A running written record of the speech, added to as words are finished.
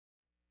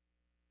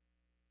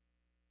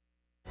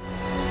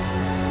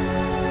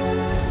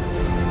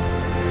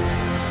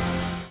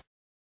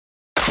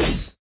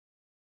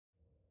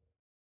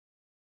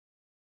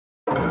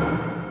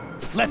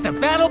Let the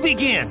battle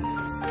begin!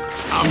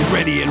 I'm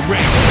ready and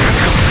ready.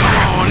 So come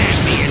on at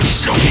me and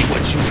show me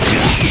what you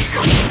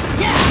got.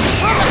 Yeah!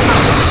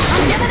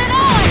 I'm giving it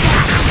all I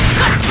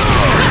got!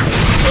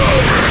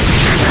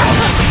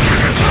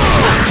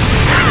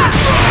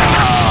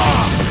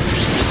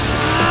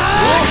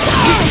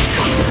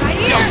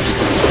 Right here!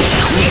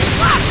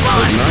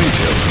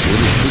 Ninetales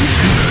did is pretty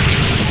good.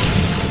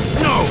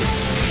 No!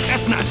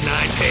 That's not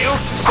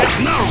Ninetales. That's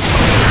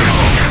Naruto.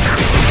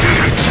 It's a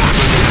weird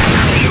chopper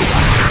that you.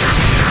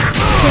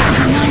 This is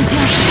the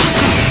Ninetales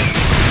chakra.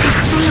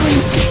 It's really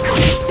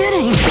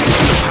fitting.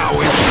 The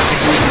power inside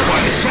you is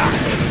quite a shock.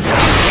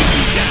 I'll take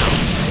you down,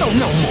 so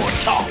no more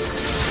talk.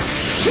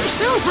 Too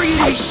soon for you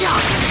to be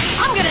shocked.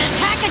 I'm gonna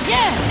attack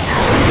again.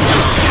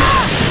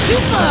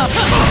 Too slow.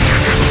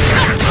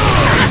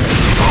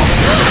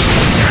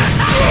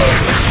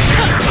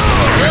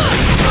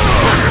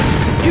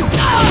 You!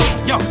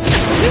 Yo!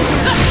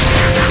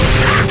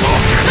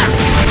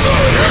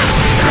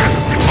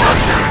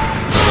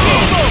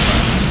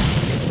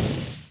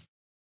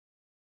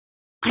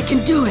 I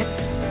can do it.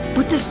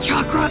 With this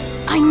chakra,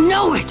 I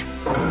know it.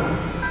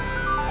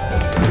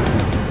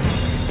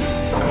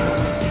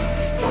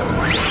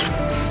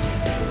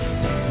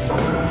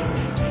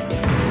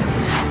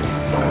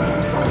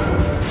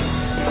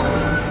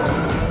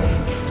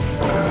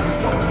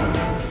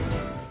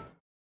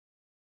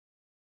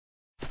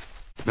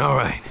 All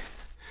right.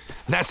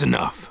 That's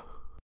enough.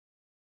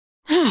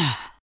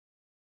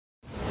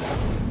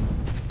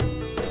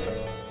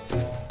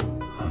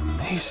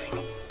 Amazing.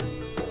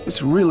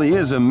 This really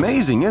is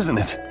amazing, isn't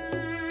it?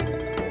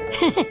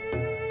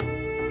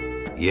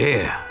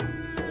 Yeah.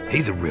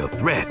 He's a real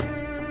threat.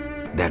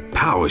 That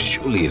power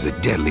surely is a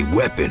deadly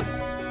weapon.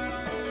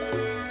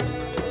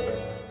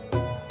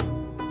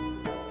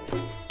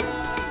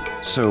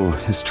 So,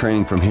 his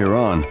training from here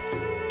on.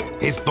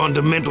 His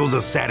fundamentals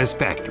are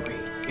satisfactory.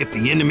 If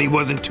the enemy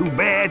wasn't too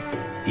bad,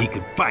 he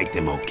could fight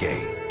them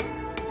okay.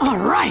 All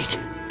right.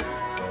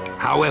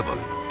 However,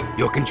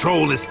 your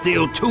control is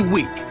still too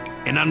weak.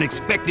 An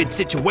unexpected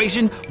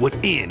situation would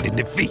end in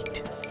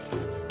defeat.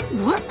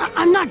 What?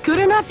 I'm not good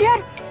enough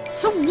yet?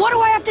 So what do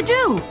I have to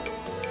do?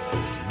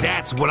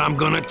 That's what I'm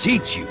gonna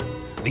teach you.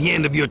 The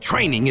end of your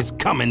training is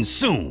coming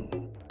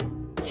soon.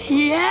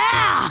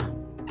 Yeah!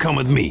 Come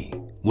with me.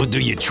 We'll do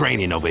your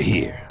training over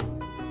here.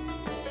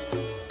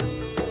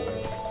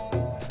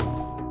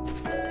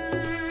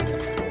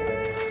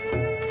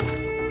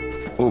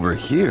 Over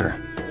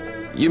here?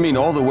 You mean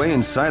all the way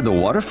inside the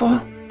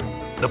waterfall?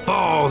 The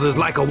falls is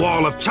like a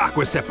wall of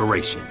chakra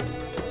separation.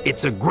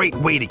 It's a great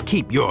way to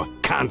keep your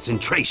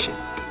concentration.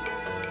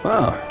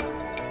 Wow,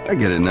 I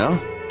get it now.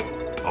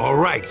 All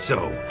right,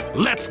 so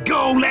let's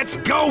go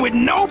with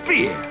no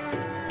fear.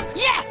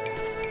 Yes!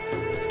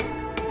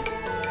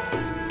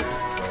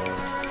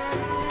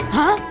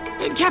 Huh?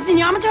 Captain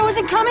Yamato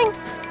isn't coming?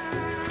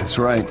 That's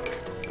right.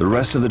 The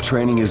rest of the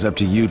training is up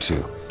to you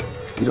two.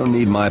 You don't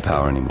need my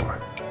power anymore.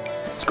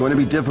 It's going to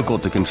be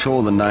difficult to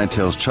control the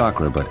Ninetales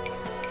chakra, but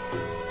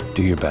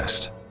do your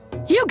best.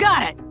 You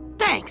got it!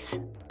 Thanks!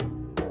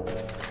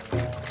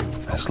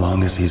 As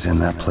long as he's in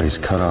that place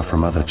cut off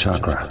from other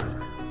chakra,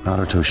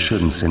 Naruto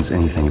shouldn't sense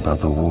anything about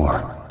the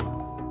war.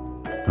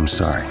 I'm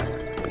sorry,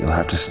 but you'll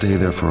have to stay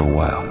there for a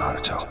while,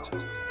 Naruto.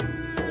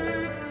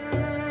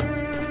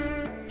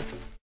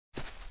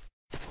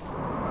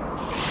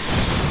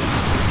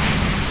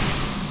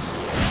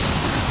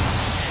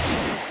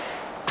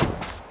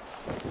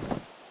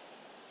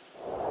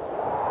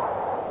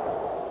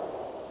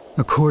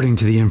 According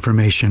to the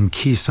information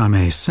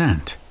Kisame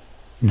sent,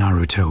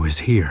 Naruto is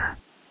here.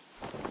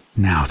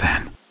 Now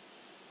then.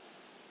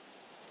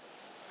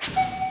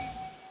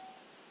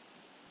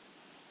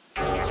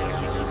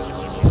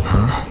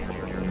 Huh?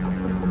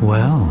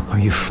 Well, are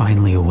you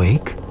finally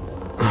awake?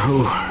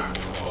 Who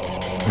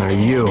are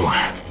you?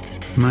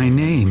 My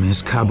name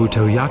is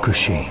Kabuto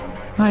Yakushi.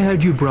 I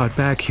had you brought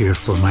back here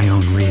for my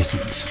own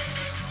reasons.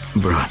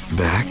 Brought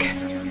back?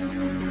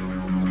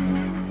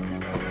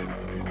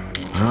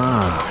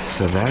 Ah,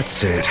 so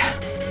that's it.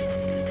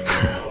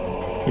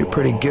 You're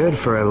pretty good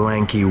for a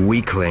lanky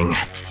weakling.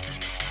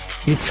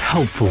 It's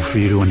helpful for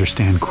you to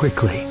understand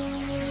quickly.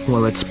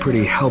 Well, it's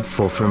pretty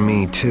helpful for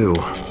me, too.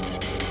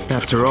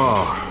 After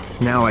all,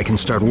 now I can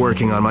start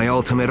working on my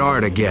ultimate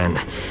art again,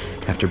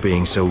 after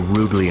being so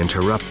rudely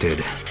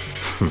interrupted.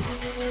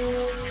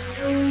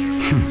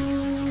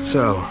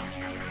 So,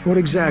 what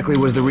exactly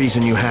was the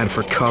reason you had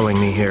for calling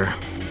me here?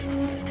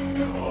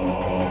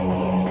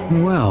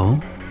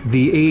 Well,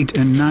 the 8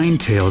 and 9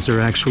 tails are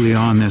actually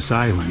on this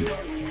island.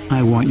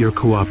 I want your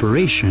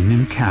cooperation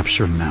in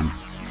capturing them.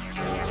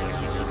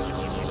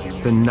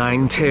 The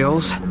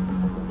Ninetales?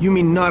 You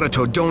mean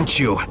Naruto, don't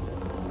you?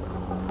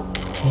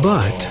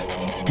 But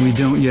we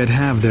don't yet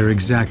have their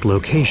exact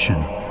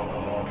location,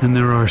 and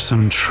there are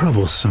some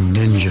troublesome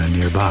ninja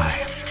nearby.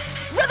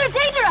 Brother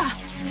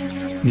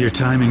Deidara! Your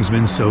timing's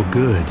been so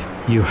good,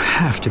 you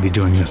have to be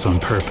doing this on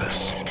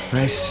purpose.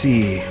 I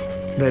see.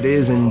 That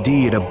is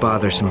indeed a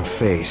bothersome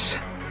face.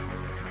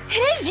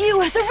 It is you,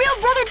 the real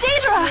Brother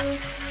Deidara!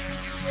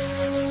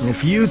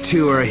 If you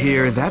two are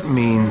here, that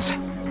means...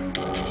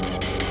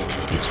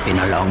 It's been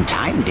a long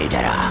time,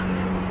 Deidara.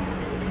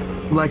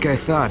 Like I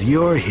thought,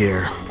 you're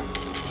here.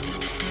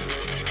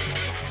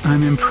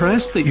 I'm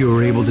impressed that you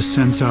were able to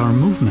sense our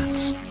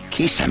movements.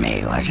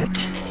 Kisame, was it?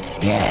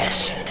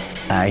 Yes.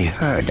 I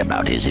heard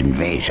about his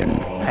invasion.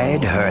 I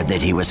had heard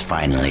that he was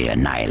finally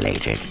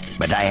annihilated,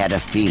 but I had a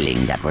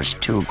feeling that was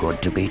too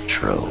good to be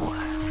true.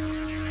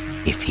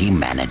 If he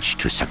managed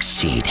to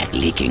succeed at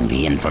leaking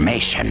the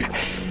information,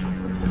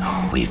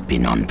 we've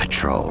been on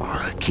patrol,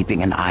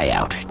 keeping an eye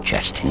out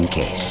just in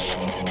case.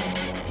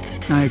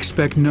 I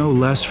expect no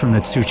less from the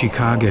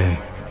Tsuchikage.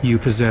 You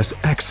possess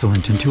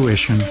excellent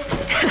intuition.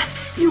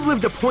 You've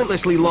lived a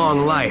pointlessly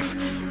long life.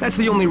 That's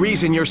the only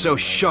reason you're so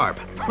sharp.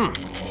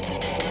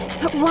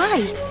 But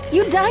why?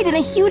 You died in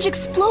a huge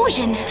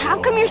explosion. How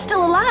come you're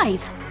still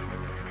alive?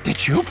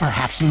 Did you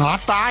perhaps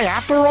not die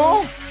after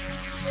all?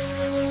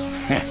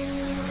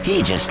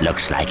 He just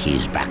looks like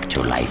he's back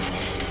to life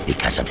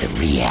because of the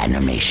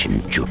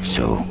reanimation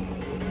jutsu.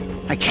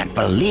 I can't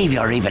believe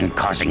you're even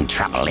causing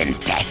trouble in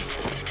death.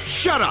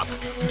 Shut up!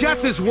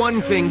 Death is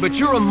one thing, but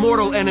you're a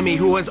mortal enemy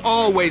who has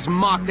always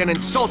mocked and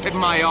insulted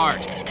my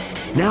art.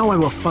 Now I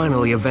will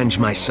finally avenge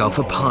myself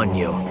upon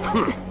you.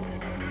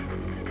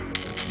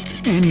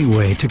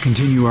 Anyway, to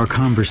continue our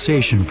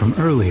conversation from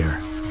earlier,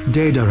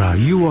 Deidara,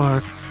 you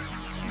are...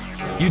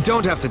 You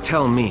don't have to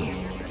tell me.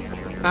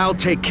 I'll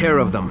take care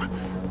of them.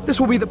 This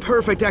will be the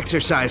perfect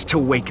exercise to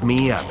wake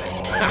me up.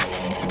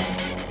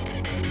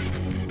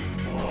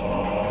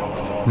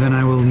 Then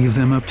I will leave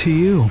them up to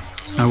you.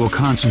 I will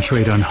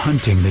concentrate on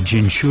hunting the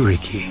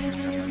Jinchuriki.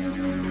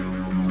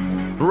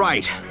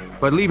 Right,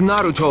 but leave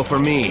Naruto for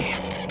me.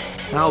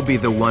 I'll be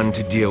the one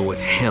to deal with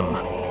him.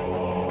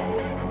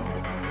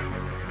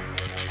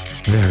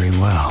 Very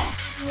well.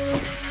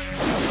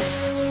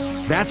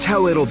 That's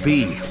how it'll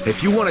be.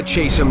 If you want to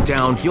chase him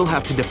down, you'll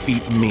have to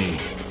defeat me.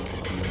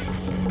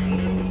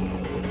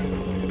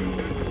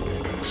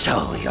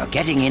 So, you're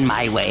getting in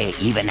my way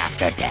even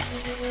after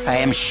death. I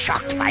am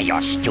shocked by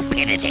your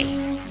stupidity.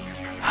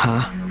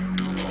 Huh?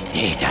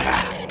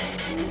 Deidara,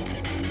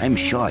 I'm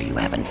sure you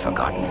haven't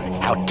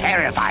forgotten how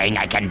terrifying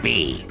I can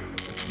be.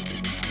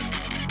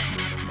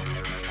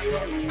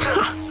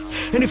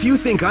 And if you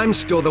think I'm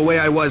still the way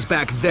I was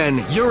back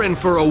then, you're in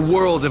for a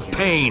world of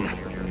pain.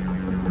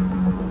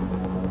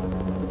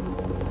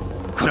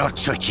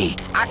 Kurotsuchi,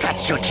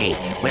 Akatsuchi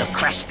will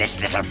crush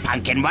this little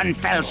punk in one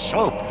fell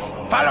swoop.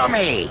 Follow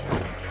me!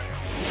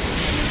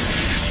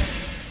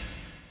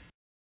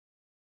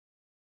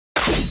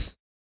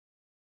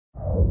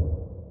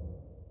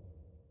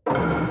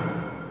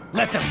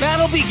 Let the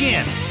battle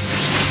begin!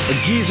 A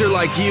geezer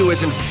like you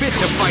isn't fit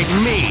to fight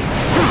me!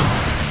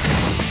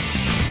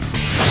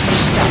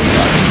 Stop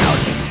your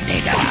shouting,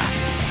 Deidara.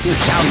 You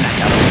sound like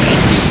a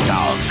beaten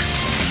dog.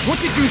 What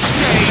did you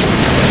say?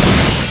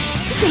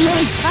 You can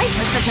really fight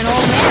for such an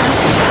old man.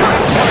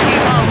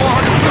 He's our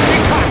Lord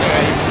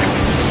Tsuchikage!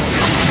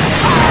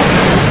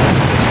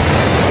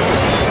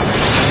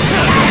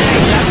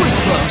 That was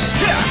close.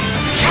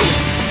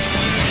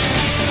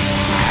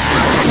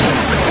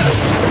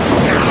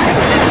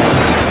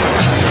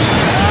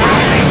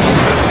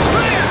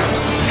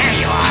 There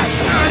you are!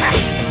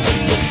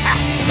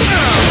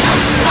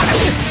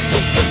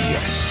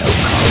 Your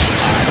so-called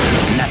art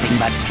is nothing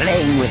but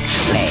playing with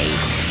clay.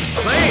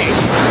 Play!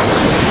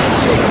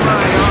 Take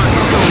my art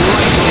so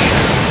lightly!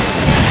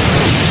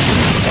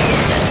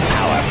 It's as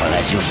powerful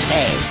as you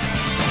say.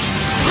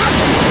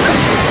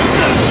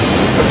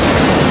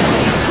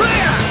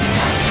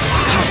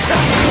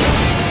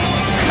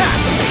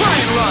 Try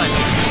and run!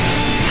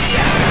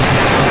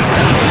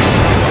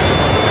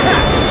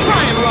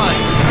 Try and run!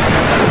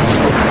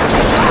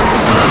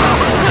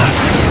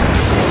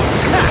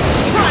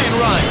 Try and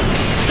run!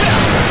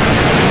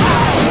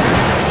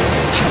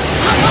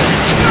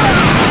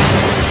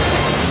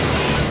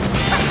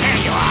 There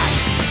you are!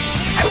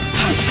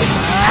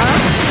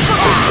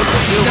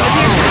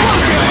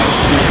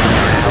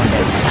 Around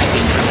and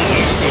fighting from a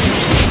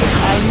distance.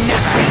 I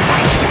never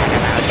liked that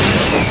about you.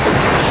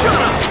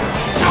 Shut up!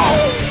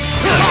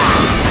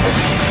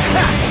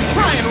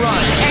 Try and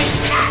run!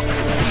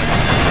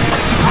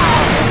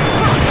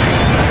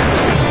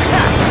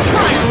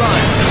 Try and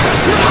run!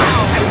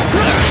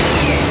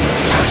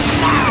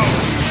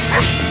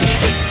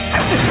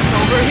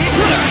 Over here!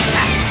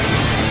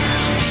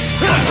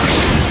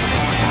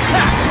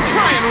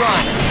 Try and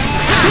run!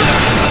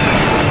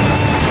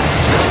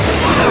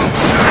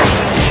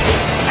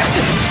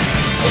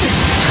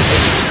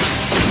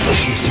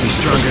 Seems to be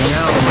stronger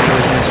now than when he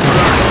was in his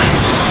prime.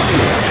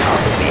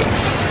 Talk big.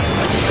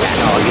 But is that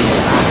all you've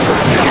got?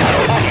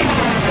 Cut it!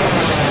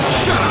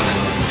 Shut up!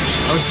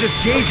 I was just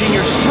gauging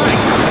your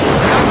strength.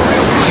 Now the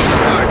real fight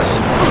starts.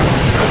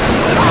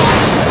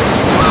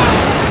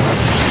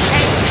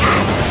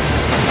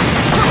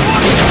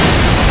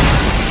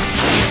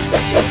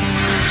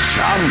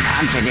 Strong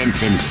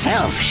confidence in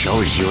self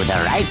shows you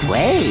the right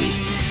way.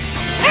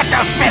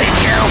 This'll finish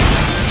you!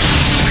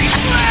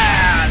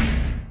 Blast!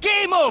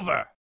 Game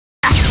over!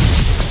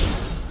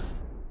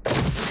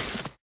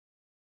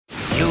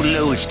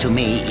 lose to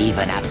me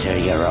even after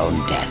your own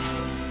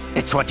death.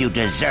 It's what you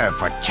deserve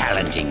for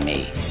challenging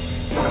me.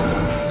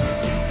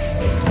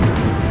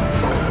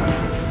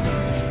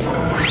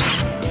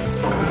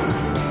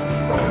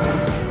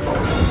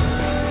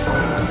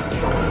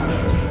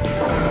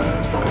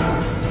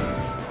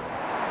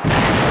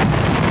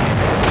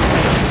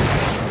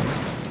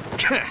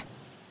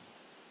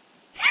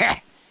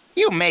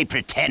 You may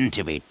pretend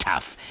to be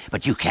tough,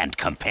 but you can't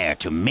compare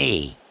to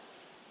me.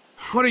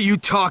 What are you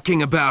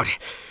talking about?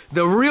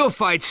 The real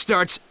fight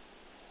starts...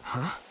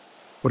 Huh?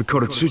 Where'd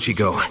Korotsuchi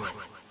go?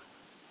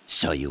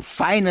 So you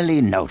finally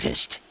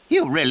noticed.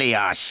 You really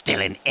are still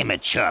an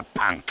immature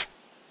punk.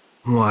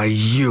 Why,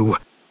 you...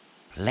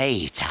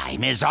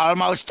 Playtime is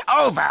almost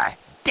over,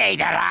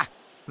 Deidara.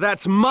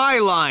 That's my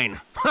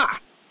line! Ha!